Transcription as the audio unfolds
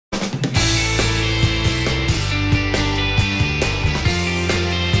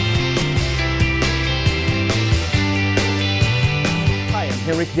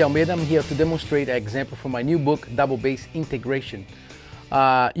Henrique De Almeida. I'm here to demonstrate an example from my new book, Double Bass Integration.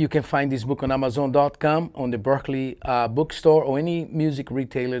 You can find this book on Amazon.com, on the Berklee bookstore, or any music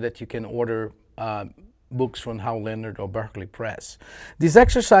retailer that you can order books from Hal Leonard or Berklee Press. This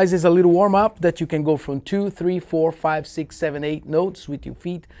exercise is a little warm-up that you can go from 2, 3, 4, 5, 6, 7, 8 notes with your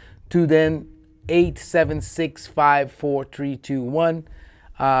feet to then 8, 7, 6, 5, 4, 3, 2, 1.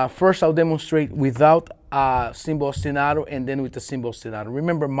 First, I'll demonstrate without cymbal ostinato and then with the cymbal ostinato.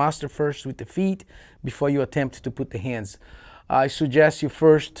 Remember, master first with the feet before you attempt to put the hands. I suggest you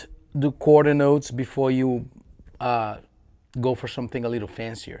first do quarter notes before you go for something a little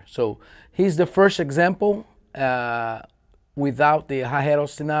fancier. So here's the first example without the hi-hat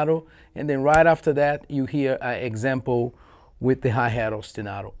ostinato, and then right after that you hear an example with the hi-hat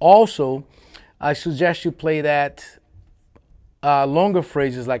ostinato. Also, I suggest you play that longer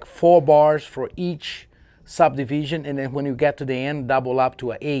phrases, like 4 bars for each subdivision, and then when you get to the end, double up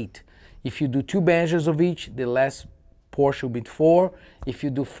to an 8. If you do 2 measures of each, the last portion will be 4. If you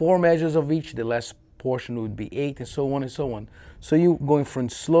do 4 measures of each, the last portion would be 8, and so on and so on. So you going from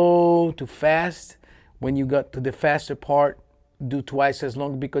slow to fast. When you got to the faster part, do twice as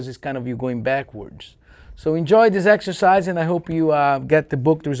long, because it's kind of you going backwards. So enjoy this exercise, and I hope you get the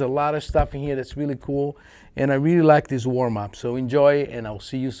book. There's a lot of stuff in here that's really cool, and I really like this warm-up. So enjoy, and I'll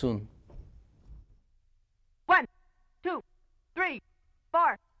see you soon. 1, 2, 3,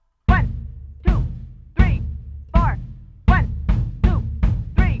 4.